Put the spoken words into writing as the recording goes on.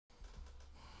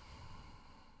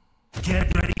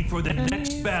Get ready for the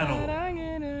next battle.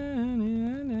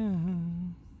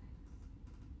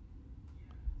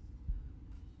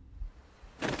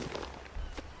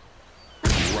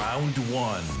 Round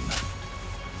 1.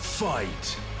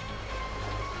 Fight.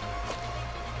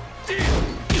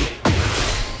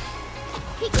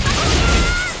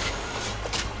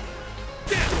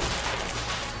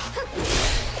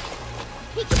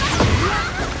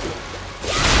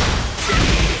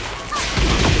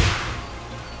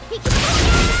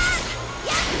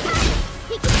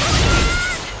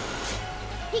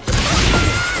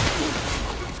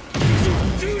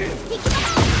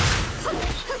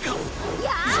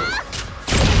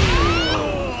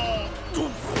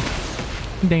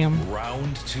 Damn.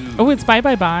 Round 2. Oh, it's Bye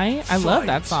Bye Bye. I love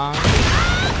that song.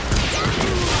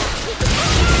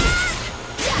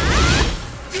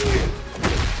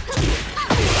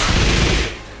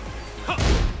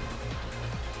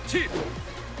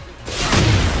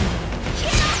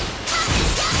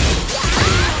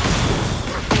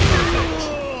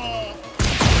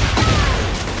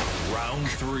 Round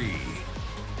 3.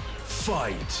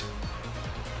 Fight.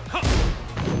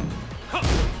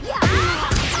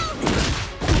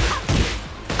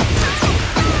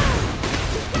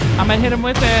 I'm gonna hit him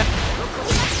with it.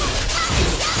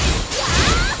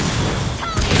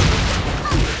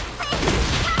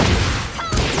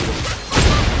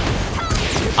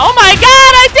 Oh my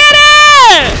god, I did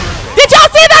it! Did y'all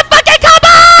see that fucking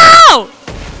combo?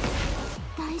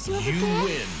 You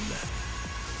win.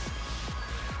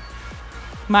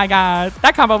 My god,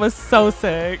 that combo was so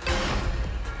sick.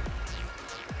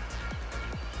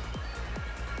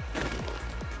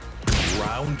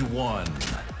 Round 1.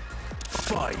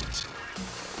 Fight.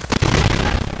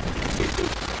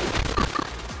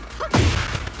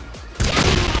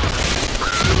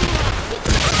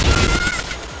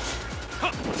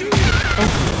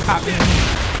 Oh, caught me.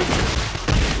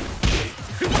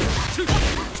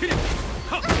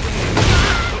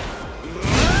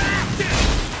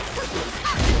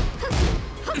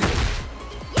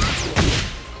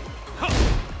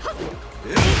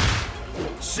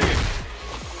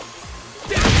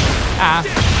 Ah.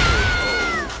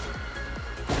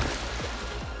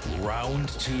 Round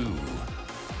 2.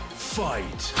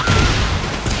 Fight.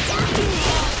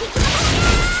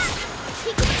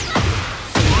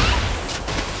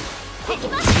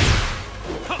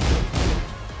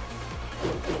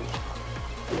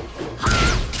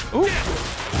 Ooh.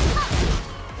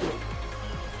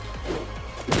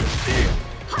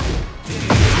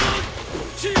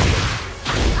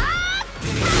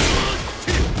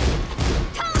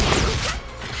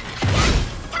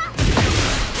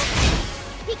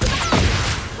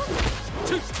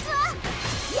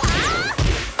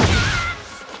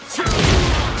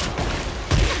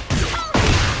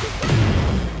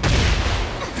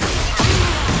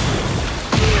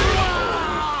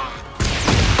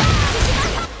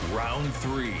 Round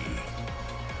 3.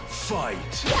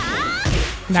 Fight.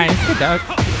 Nice, good dog.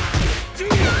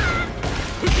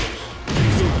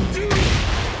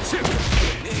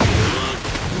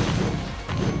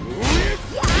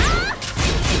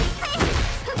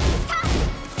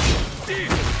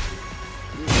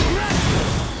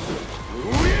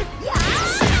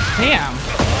 Damn.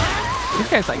 This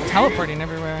guy's like teleporting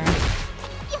everywhere.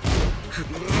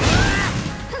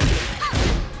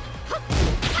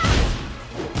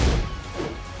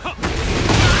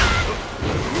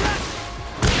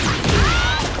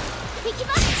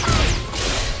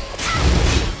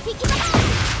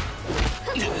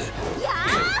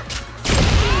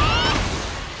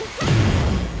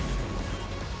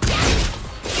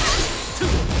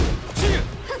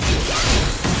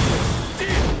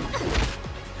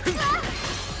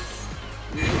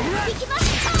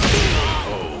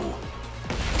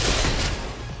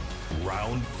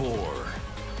 Round 4.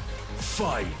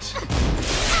 Fight.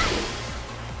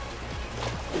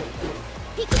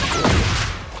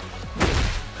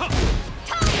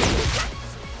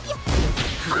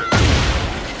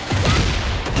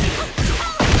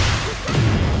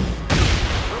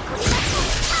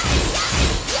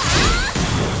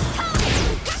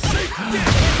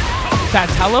 That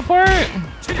teleport?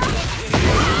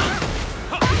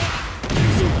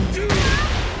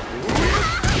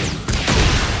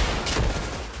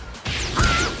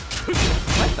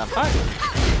 What the fuck?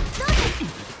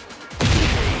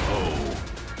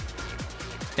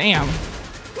 Damn.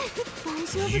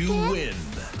 You win.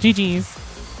 GG's.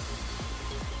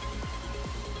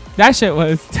 That shit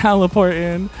was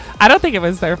teleporting. I don't think it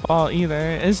was their fault either.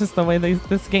 It's just the way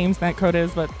this game's netcode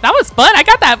is. But that was fun. I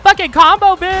got that fucking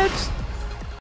combo, bitch.